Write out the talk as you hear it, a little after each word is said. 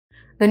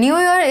The new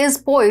year is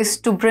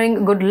poised to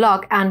bring good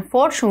luck and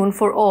fortune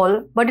for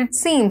all, but it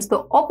seems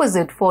the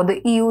opposite for the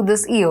EU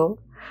this year.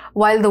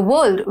 While the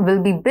world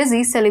will be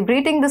busy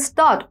celebrating the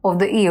start of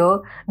the year,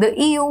 the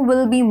EU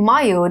will be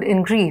mired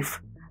in grief.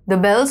 The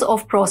bells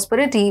of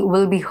prosperity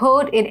will be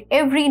heard in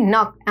every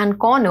nook and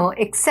corner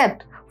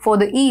except for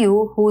the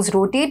EU, whose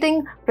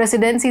rotating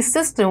presidency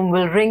system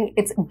will ring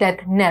its death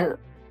knell.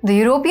 The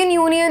European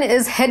Union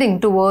is heading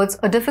towards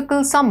a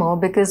difficult summer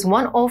because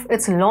one of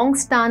its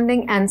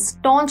long-standing and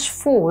staunch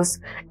foes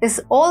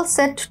is all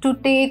set to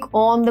take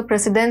on the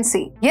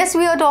presidency. Yes,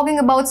 we are talking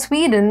about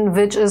Sweden,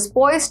 which is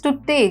poised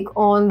to take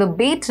on the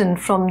baton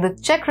from the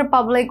Czech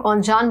Republic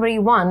on January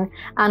 1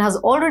 and has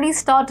already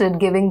started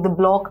giving the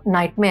bloc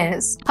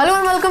nightmares. Hello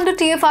and welcome to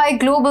TFI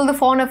Global, the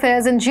foreign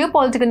affairs and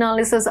geopolitical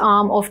analysis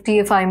arm of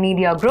TFI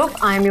Media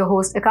Group. I am your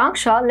host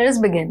Akanksha. Let us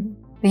begin.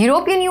 The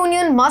European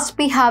Union must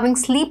be having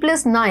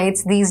sleepless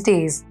nights these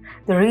days.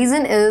 The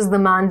reason is the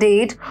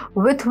mandate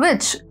with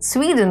which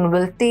Sweden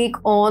will take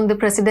on the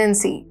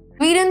presidency.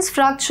 Sweden's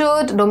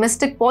fractured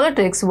domestic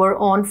politics were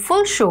on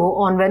full show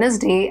on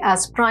Wednesday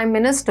as Prime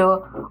Minister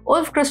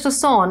Ulf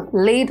Kristersson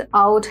laid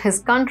out his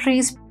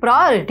country's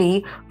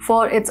priority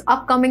for its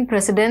upcoming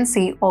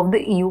presidency of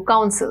the EU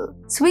Council.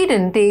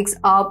 Sweden takes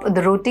up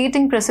the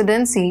rotating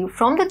presidency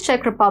from the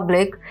Czech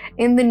Republic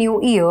in the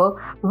new year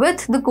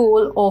with the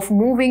goal of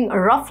moving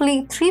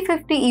roughly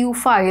 350 EU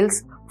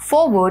files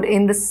forward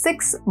in the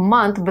 6th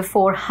month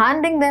before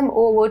handing them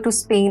over to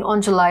Spain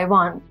on July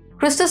 1.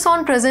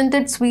 Kristersson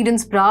presented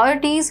Sweden's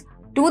priorities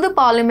to the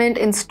parliament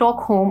in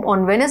Stockholm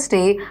on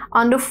Wednesday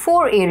under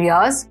 4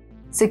 areas: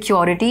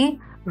 security,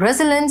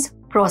 resilience,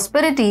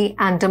 prosperity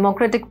and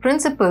democratic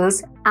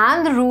principles,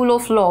 and the rule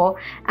of law,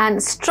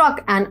 and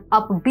struck an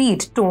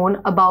upbeat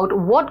tone about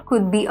what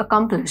could be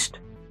accomplished.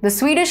 The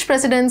Swedish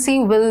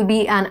presidency will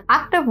be an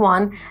active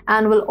one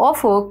and will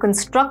offer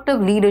constructive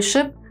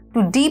leadership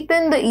to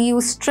deepen the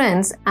EU's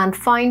strengths and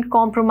find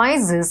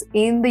compromises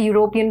in the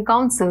European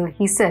Council,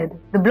 he said.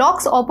 The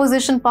bloc's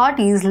opposition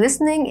parties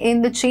listening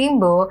in the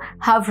chamber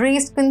have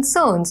raised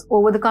concerns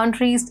over the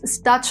country's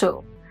stature.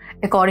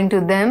 According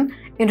to them,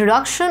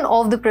 introduction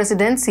of the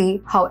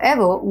presidency,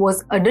 however,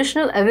 was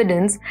additional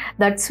evidence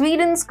that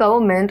Sweden's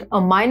government,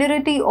 a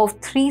minority of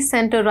 3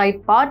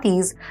 center-right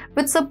parties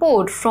with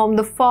support from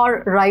the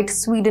far-right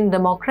Sweden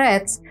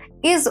Democrats,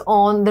 is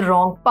on the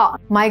wrong path.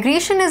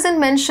 Migration isn't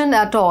mentioned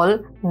at all,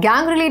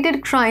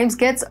 gang-related crimes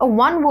gets a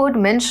one-word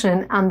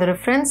mention, and the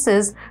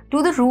references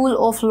to the rule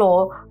of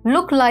law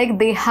look like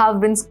they have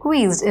been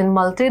squeezed in.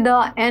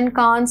 Matilda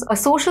Enkans, a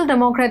social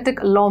democratic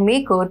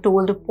lawmaker,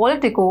 told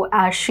Politico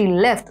as she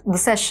left the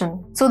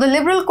session. So the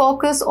Liberal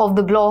caucus of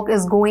the bloc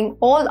is going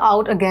all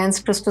out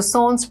against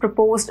Kristersson's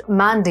proposed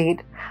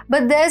mandate.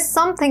 But there's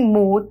something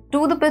more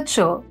to the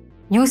picture.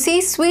 You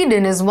see,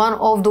 Sweden is one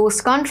of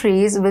those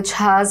countries which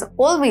has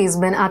always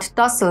been at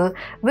tussle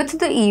with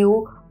the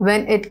EU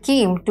when it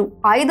came to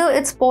either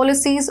its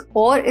policies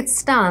or its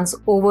stance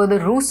over the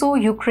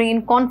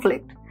Russo-Ukraine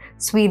conflict.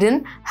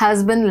 Sweden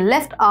has been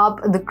left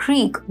up the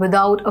creek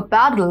without a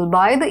paddle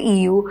by the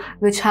EU,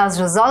 which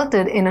has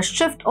resulted in a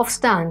shift of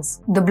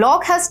stance. The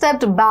bloc has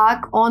stepped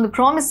back on the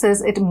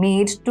promises it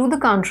made to the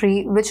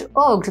country, which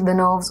irked the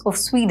nerves of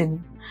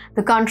Sweden.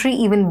 The country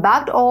even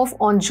backed off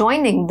on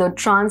joining the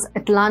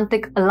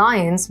transatlantic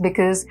alliance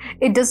because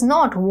it does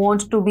not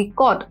want to be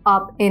caught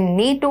up in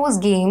NATO's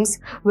games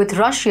with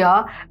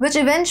Russia, which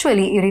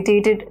eventually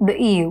irritated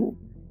the EU.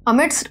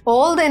 Amidst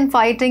all the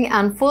infighting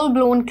and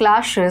full-blown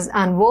clashes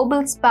and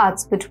verbal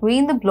spats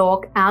between the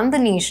bloc and the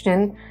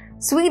nation,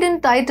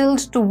 Sweden titled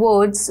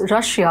towards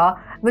Russia,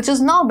 which is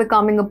now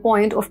becoming a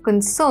point of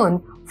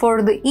concern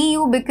for the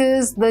EU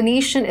because the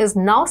nation is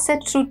now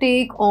set to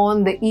take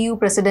on the EU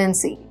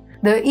presidency.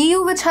 The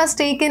EU, which has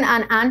taken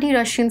an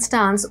anti-Russian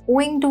stance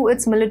owing to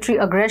its military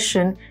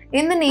aggression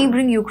in the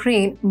neighboring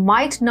Ukraine,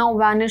 might now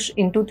vanish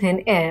into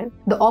thin air.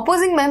 The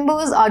opposing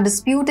members are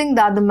disputing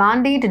that the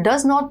mandate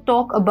does not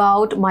talk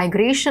about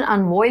migration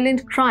and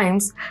violent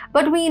crimes,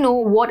 but we know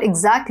what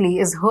exactly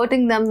is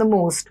hurting them the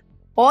most.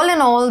 All in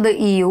all, the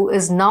EU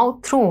is now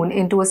thrown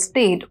into a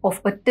state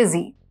of a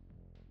tizzy.